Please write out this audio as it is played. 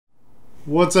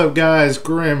What's up, guys?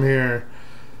 Grim here.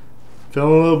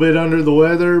 Feeling a little bit under the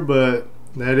weather, but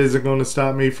that isn't going to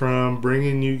stop me from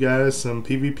bringing you guys some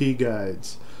PvP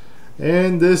guides.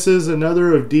 And this is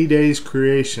another of D-Day's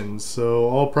creations, so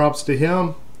all props to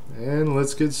him, and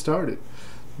let's get started.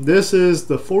 This is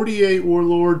the 48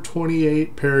 Warlord,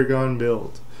 28 Paragon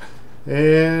build.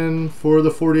 And for the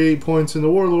 48 points in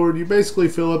the Warlord, you basically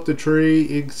fill up the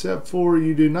tree, except for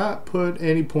you do not put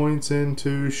any points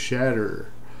into Shatter.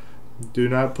 Do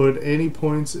not put any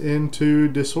points into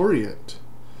Disorient.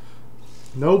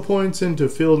 No points into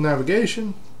Field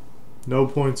Navigation. No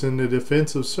points into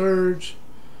Defensive Surge.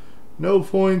 No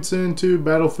points into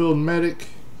Battlefield Medic.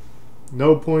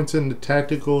 No points into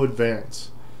Tactical Advance.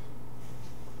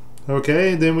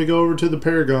 Okay, then we go over to the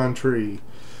Paragon tree.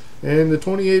 And the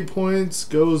 28 points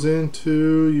goes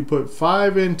into, you put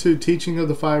 5 into Teaching of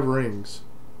the 5 Rings.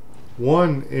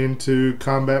 1 into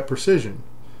Combat Precision.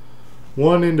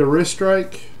 1 into Wrist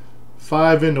Strike,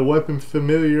 5 into Weapon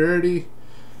Familiarity,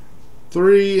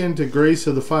 3 into Grace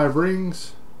of the 5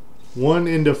 Rings, 1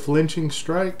 into Flinching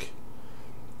Strike,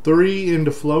 3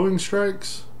 into Flowing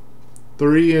Strikes,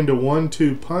 3 into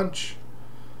 1-2 Punch,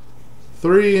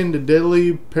 3 into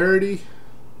Deadly Parity,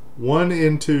 1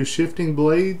 into Shifting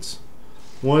Blades,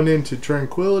 1 into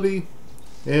Tranquility,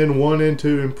 and 1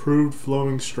 into Improved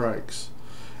Flowing Strikes.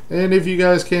 And if you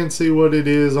guys can't see what it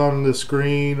is on the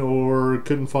screen or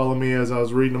couldn't follow me as I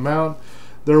was reading them out,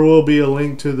 there will be a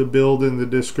link to the build in the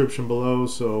description below,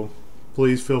 so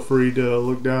please feel free to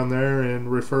look down there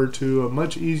and refer to a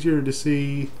much easier to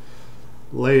see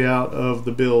layout of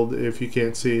the build if you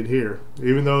can't see it here,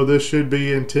 even though this should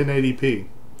be in 1080p.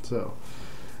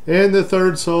 And the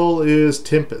third soul is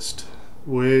Tempest,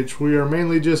 which we are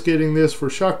mainly just getting this for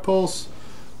Shock Pulse,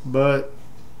 but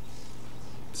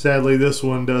sadly, this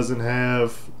one doesn't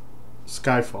have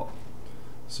Skyfall,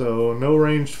 so no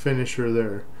ranged finisher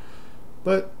there.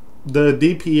 But the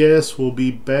DPS will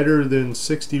be better than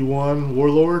 61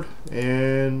 Warlord,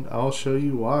 and I'll show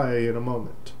you why in a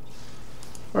moment.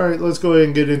 Alright, let's go ahead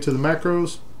and get into the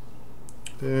macros.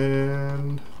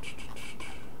 And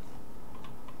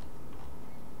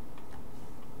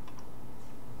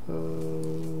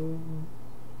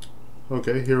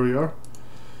okay, here we are.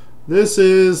 This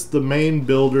is the main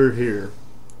builder here,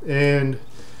 and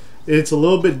it's a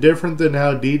little bit different than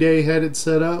how D-Day had it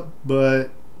set up,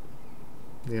 but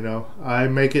you know, I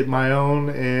make it my own,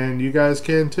 and you guys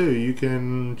can too. You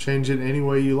can change it any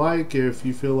way you like. If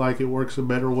you feel like it works a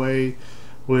better way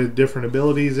with different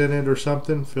abilities in it or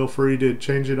something, feel free to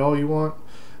change it all you want.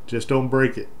 Just don't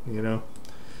break it, you know.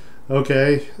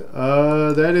 Okay,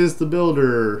 that is the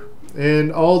builder.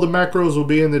 And all the macros will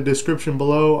be in the description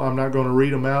below. I'm not going to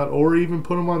read them out or even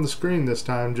put them on the screen this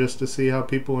time just to see how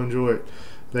people enjoy it.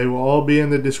 They will all be in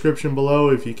the description below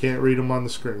if you can't read them on the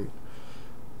screen.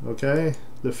 Okay,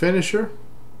 the finisher.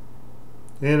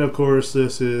 And of course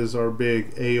this is our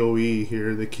big AoE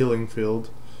here, the killing field.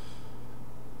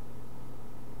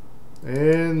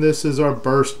 And this is our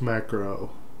burst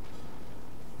macro.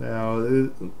 Now,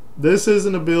 this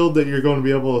isn't a build that you're going to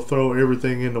be able to throw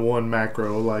everything into one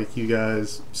macro like you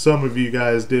guys, some of you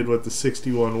guys did with the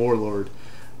 61 Warlord.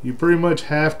 You pretty much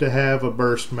have to have a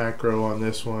burst macro on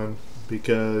this one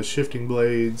because Shifting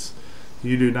Blades,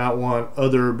 you do not want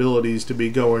other abilities to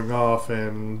be going off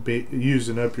and be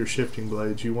using up your Shifting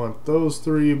Blades. You want those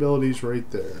 3 abilities right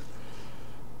there.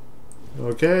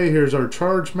 Okay, here's our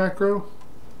charge macro.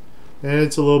 And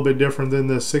it's a little bit different than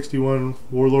the 61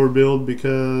 Warlord build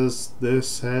because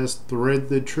this has Thread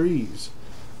the Trees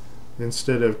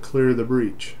instead of Clear the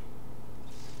Breach.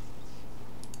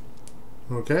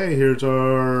 Okay, here's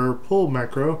our pull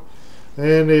macro.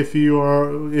 And if you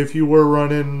were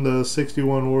running the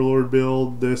 61 Warlord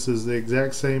build, this is the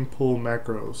exact same pull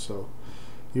macro. So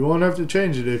you won't have to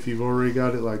change it if you've already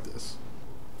got it like this.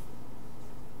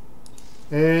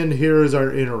 And here is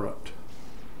our interrupt.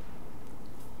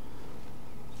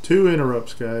 2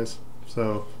 interrupts, guys,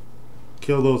 so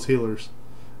kill those healers.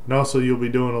 And also you'll be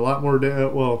doing a lot more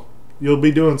well, you'll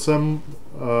be doing some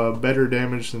better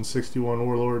damage than 61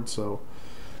 Warlord, so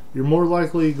you're more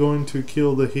likely going to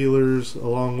kill the healers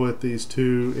along with these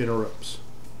 2 interrupts.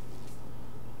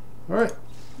 Alright,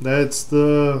 that's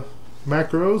the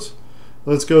macros.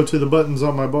 Let's go to the buttons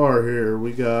on my bar here.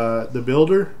 We got the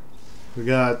builder, we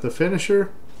got the finisher,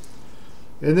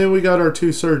 and then we got our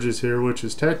 2 surges here, which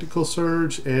is Tactical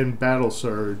Surge and Battle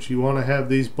Surge. You want to have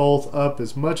these both up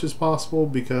as much as possible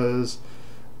because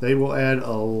they will add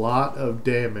a lot of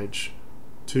damage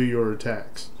to your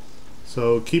attacks.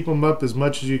 So keep them up as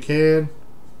much as you can.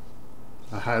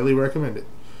 I highly recommend it.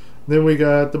 Then we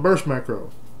got the burst macro,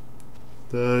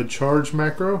 the charge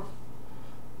macro,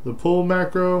 the pull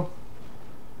macro,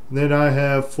 and then I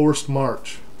have Forced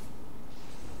March,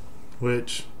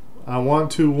 which I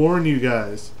want to warn you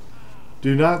guys,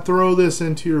 do not throw this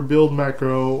into your build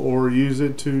macro or use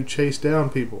it to chase down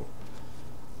people.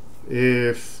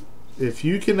 If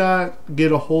you cannot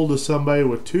get a hold of somebody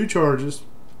with 2 charges,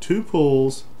 2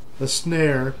 pulls, a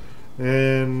snare,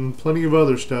 and plenty of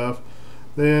other stuff,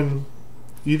 then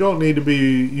you don't need to be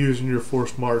using your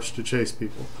Forced March to chase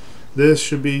people. This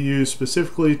should be used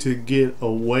specifically to get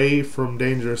away from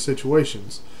dangerous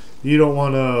situations. You don't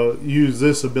want to use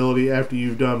this ability after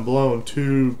you've done blown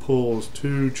 2 pulls,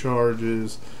 2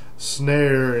 charges,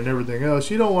 snare, and everything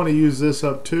else. You don't want to use this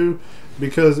up too,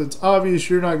 because it's obvious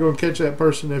you're not going to catch that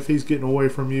person if he's getting away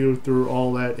from you through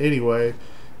all that anyway,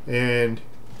 and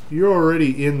you're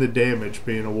already in the damage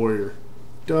being a warrior.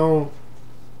 Don't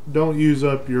use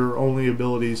up your only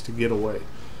abilities to get away.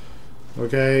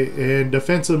 Okay, and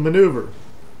defensive maneuver.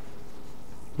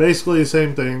 Basically the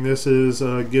same thing. This is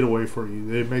a getaway for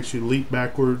you. It makes you leap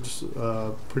backwards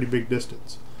pretty big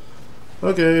distance.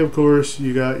 Okay, of course,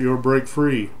 you got your break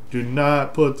free. Do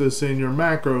not put this in your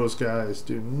macros, guys.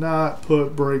 Do not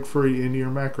put break free into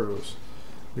your macros,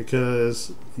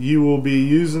 because you will be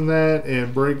using that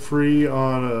and break free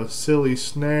on a silly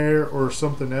snare or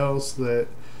something else that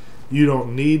you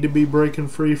don't need to be breaking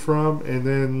free from, and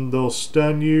then they'll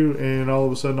stun you, and all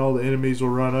of a sudden all the enemies will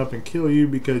run up and kill you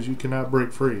because you cannot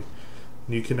break free.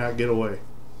 You cannot get away.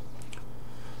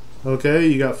 Okay,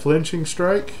 you got Flinching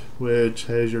Strike, which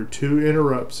has your 2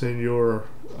 interrupts in your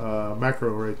macro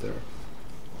right there.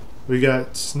 We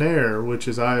got Snare, which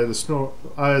is Eye of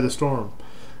the Storm.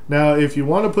 Now, if you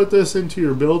want to put this into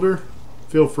your builder,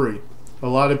 feel free. A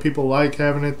lot of people like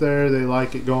having it there. They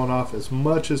like it going off as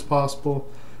much as possible.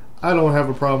 I don't have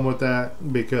a problem with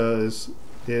that because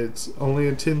it's only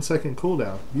a 10-second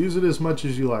cooldown. Use it as much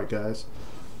as you like, guys.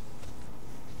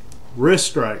 Wrist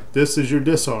Strike. This is your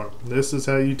disarm. This is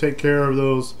how you take care of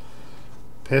those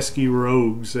pesky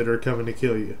rogues that are coming to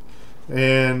kill you.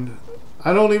 And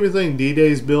I don't even think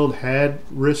D-Day's build had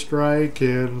Wrist Strike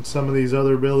and some of these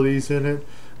other abilities in it,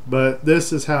 but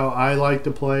this is how I like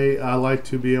to play. I like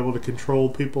to be able to control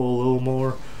people a little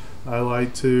more. I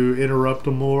like to interrupt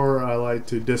them more. I like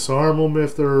to disarm them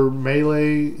if they're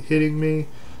melee hitting me.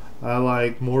 I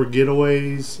like more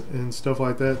getaways and stuff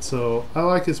like that. So I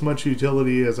like as much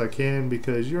utility as I can,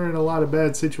 because you're in a lot of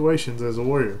bad situations as a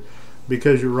warrior,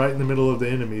 because you're right in the middle of the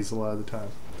enemies a lot of the time.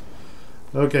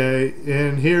 Okay,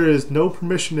 and here is No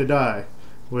Permission to Die,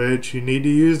 which you need to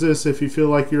use this if you feel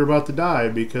like you're about to die,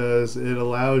 because it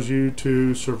allows you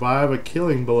to survive a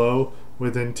killing blow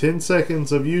within 10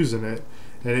 seconds of using it,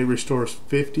 and it restores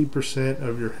 50%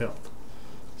 of your health.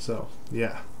 So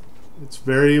yeah, it's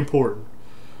very important.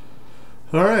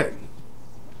 Alright,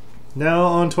 now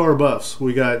on to our buffs.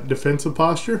 We got Defensive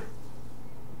Posture,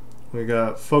 we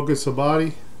got Focus of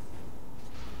Body,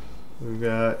 we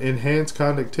got Enhanced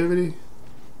Conductivity,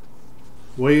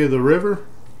 Way of the River,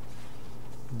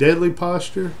 Deadly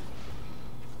Posture,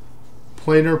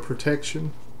 Planar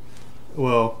Protection.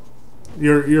 Well,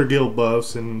 your guild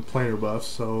buffs and planar buffs,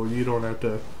 so you don't have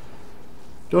to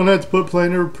put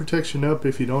planar protection up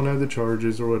if you don't have the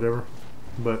charges or whatever.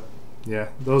 But yeah,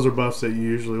 those are buffs that you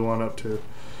usually want up to.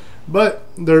 But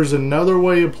there's another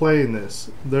way of playing this.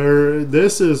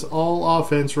 This is all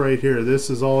offense right here. This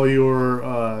is all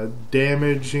your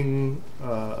damaging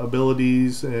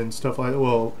abilities and stuff like that.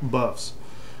 Well, buffs.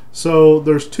 So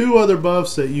there's 2 other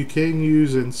buffs that you can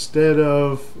use instead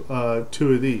of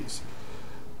 2 of these,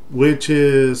 which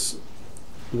is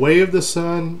Way of the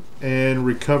Sun and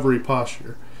Recovery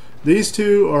Posture. These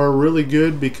 2 are really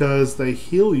good because they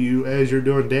heal you as you're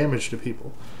doing damage to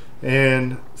people.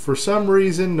 And for some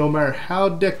reason, no matter how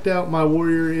decked out my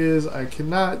warrior is, I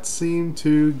cannot seem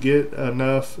to get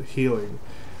enough healing.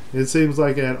 It seems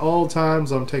like at all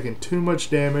times I'm taking too much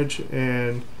damage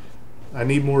and I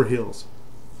need more heals.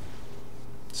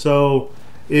 So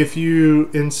if you,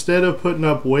 instead of putting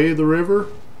up Way of the River,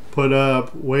 put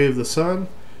up Way of the Sun,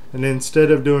 and instead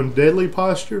of doing Deadly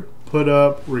Posture, put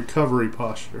up Recovery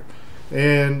Posture.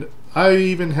 And I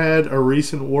even had a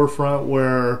recent Warfront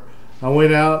where I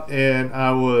went out and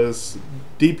I was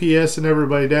DPSing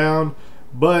everybody down,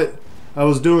 but I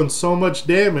was doing so much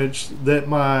damage that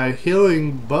my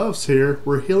healing buffs here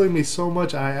were healing me so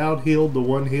much I out-healed the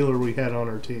one healer we had on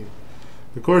our team.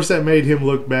 Of course, that made him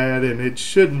look bad, and it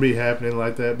shouldn't be happening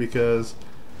like that, because,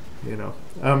 you know,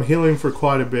 I'm healing for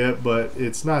quite a bit, but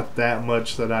it's not that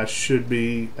much that I should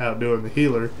be outdoing the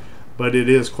healer, but it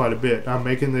is quite a bit. I'm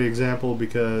making the example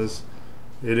because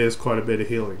it is quite a bit of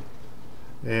healing.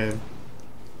 And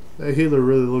that healer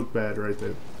really looked bad right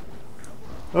there.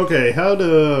 Okay, how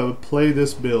to play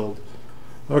this build.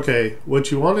 Okay,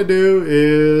 what you want to do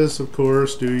is, of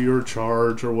course, do your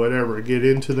charge or whatever. Get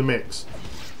into the mix.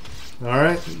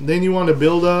 Alright, then you want to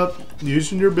build up,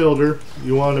 using your builder,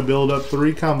 you want to build up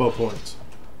 3 combo points.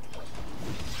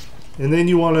 And then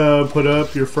you want to put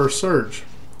up your first surge.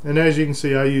 And as you can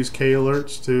see, I use K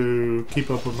alerts to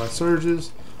keep up with my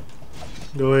surges.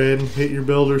 Go ahead and hit your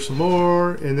builder some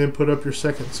more, and then put up your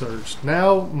second surge.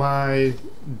 Now my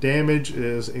damage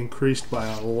is increased by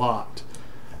a lot.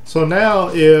 So now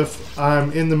if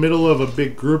I'm in the middle of a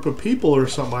big group of people or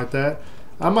something like that,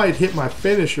 I might hit my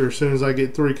finisher as soon as I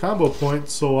get 3 combo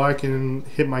points so I can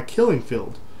hit my killing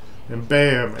field. And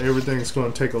bam, everything's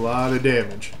going to take a lot of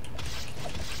damage.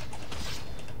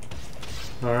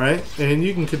 Alright, and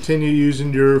you can continue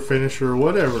using your finisher or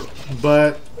whatever.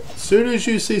 But as soon as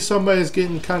you see somebody's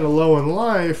getting kind of low in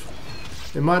life,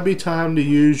 it might be time to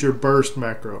use your burst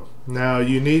macro. Now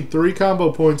you need 3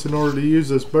 combo points in order to use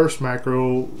this burst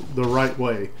macro the right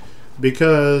way.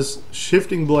 Because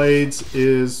shifting blades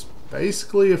is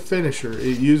basically a finisher.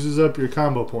 It uses up your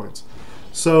combo points.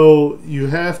 So you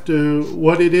have to,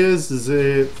 what it is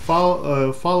it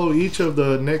follow each of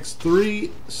the next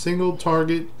 3 single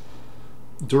target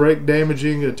direct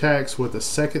damaging attacks with a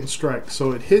second strike.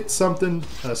 So it hits something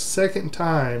a second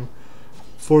time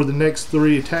for the next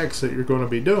 3 attacks that you're going to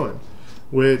be doing,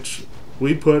 which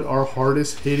we put our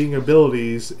hardest hitting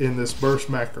abilities in this burst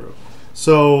macro.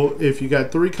 So if you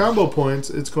got 3 combo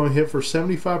points, it's going to hit for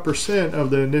 75%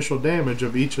 of the initial damage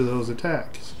of each of those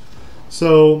attacks.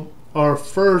 So our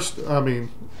first,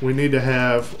 we need to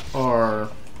have our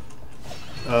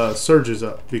surges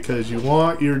up, because you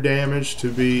want your damage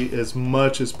to be as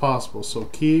much as possible. So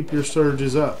keep your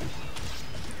surges up.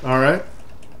 Alright.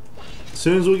 As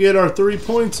soon as we get our 3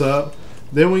 points up,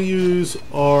 then we use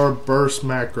our burst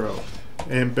macro.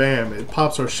 And bam, it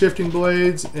pops our shifting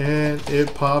blades and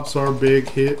it pops our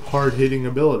big hard hitting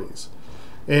abilities.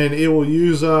 And it will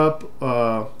use up,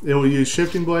 it will use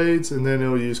shifting blades, and then it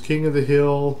will use King of the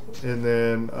Hill, and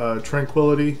then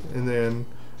Tranquility, and then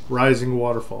Rising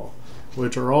Waterfall,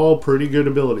 which are all pretty good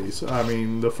abilities. I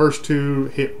mean, the first 2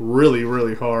 hit really,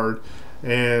 really hard,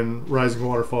 and Rising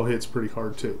Waterfall hits pretty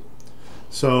hard too.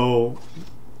 So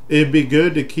it'd be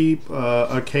good to keep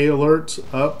a K alerts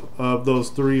up of those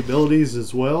 3 abilities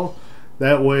as well.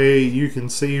 That way you can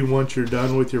see once you're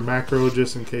done with your macro,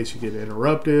 just in case you get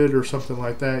interrupted or something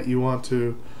like that. You want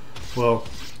to, well,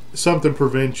 something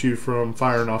prevents you from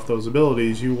firing off those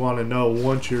abilities. You want to know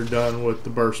once you're done with the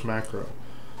burst macro.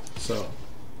 So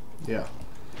yeah,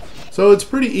 so it's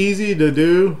pretty easy to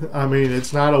do. I mean,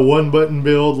 it's not a 1-button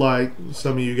build like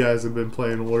some of you guys have been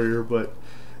playing Warrior, but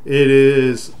it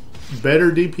is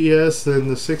better DPS than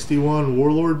the 61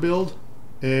 Warlord build,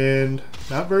 and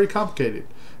not very complicated.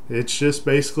 It's just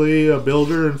basically a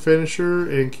builder and finisher,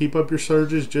 and keep up your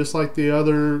surges just like the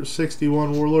other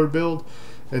 61 Warlord build.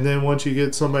 And then once you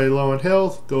get somebody low in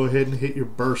health, go ahead and hit your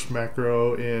burst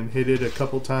macro and hit it a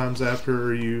couple times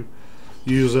after you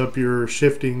use up your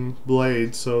shifting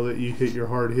blades so that you hit your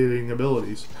hard hitting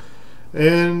abilities.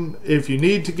 And if you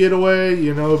need to get away,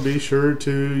 be sure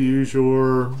to use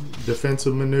your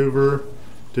defensive maneuver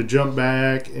to jump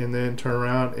back and then turn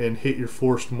around and hit your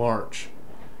forced march.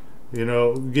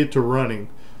 Get to running.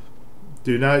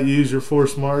 Do not use your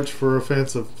forced march for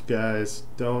offensive, guys.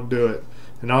 Don't do it.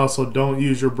 And also don't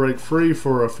use your break free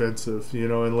for offensive,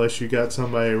 unless you got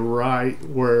somebody right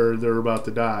where they're about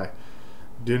to die.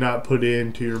 Do not put it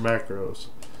into your macros.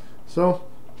 So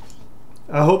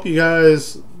I hope you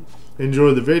guys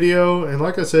enjoy the video, and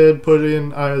like I said, put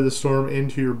in Eye of the Storm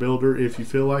into your builder if you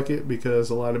feel like it, because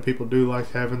a lot of people do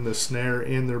like having the snare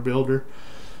in their builder.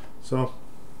 So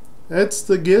that's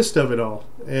the gist of it all.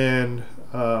 And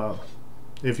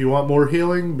if you want more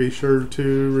healing, be sure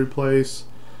to replace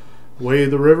Way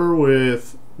of the River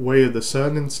with Way of the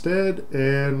Sun instead,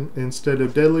 and instead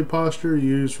of Deadly Posture,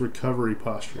 use Recovery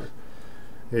Posture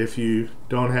if you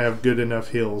don't have good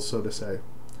enough heals, so to say.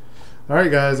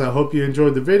 Alright guys, I hope you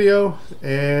enjoyed the video,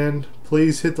 and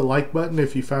please hit the like button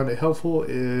if you found it helpful.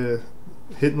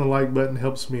 Hitting the like button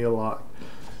helps me a lot.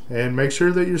 And make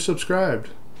sure that you're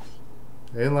subscribed.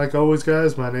 And like always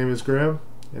guys, my name is Grim,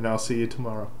 and I'll see you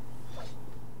tomorrow.